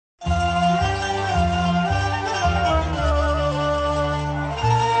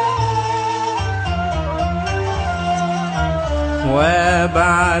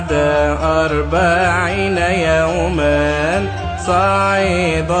بعد 40 يوما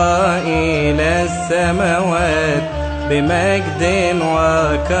صعد إلى السماوات بمجد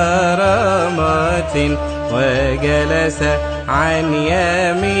وكرامات، وجلس عن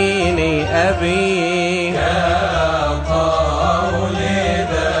يمين أبيه. كقول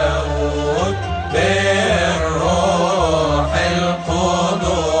داود بالروح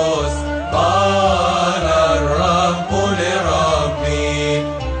القدس قال الرب لربي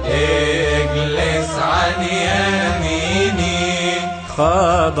اجلس عن يميني.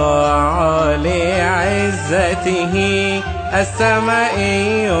 خضع لعزته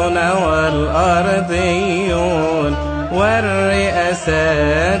السمائيون والأرضيون، والرئاسات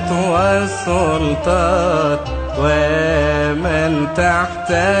والسلطات ومن تحت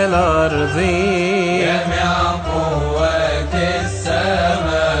الأرض. جميع قوات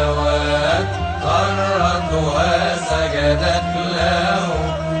السماوات خرت وسجدت له،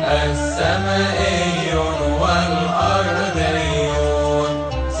 السمائيون والأرضيون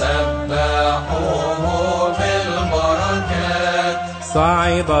سبحوه بالبركات.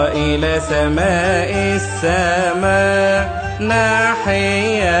 صعد إلى سماء السماء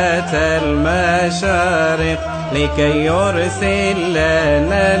ناحية المشارق لكي يرسل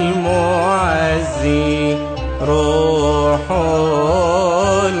لنا المعزي روح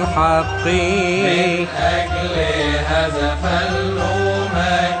الحق. من أجل هذا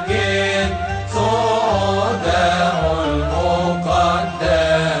فلنمجد صعوده المقدس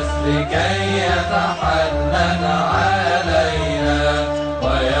لكي يتحنن علينا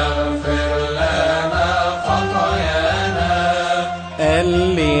ويغفر لنا خطايانا.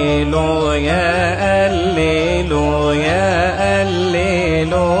 الليلويا الليلويا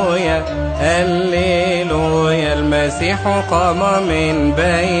الليلويا الليلويا، المسيح قام من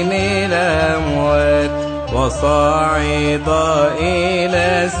بين الأموات وصعد إلى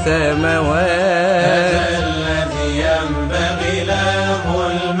السماوات.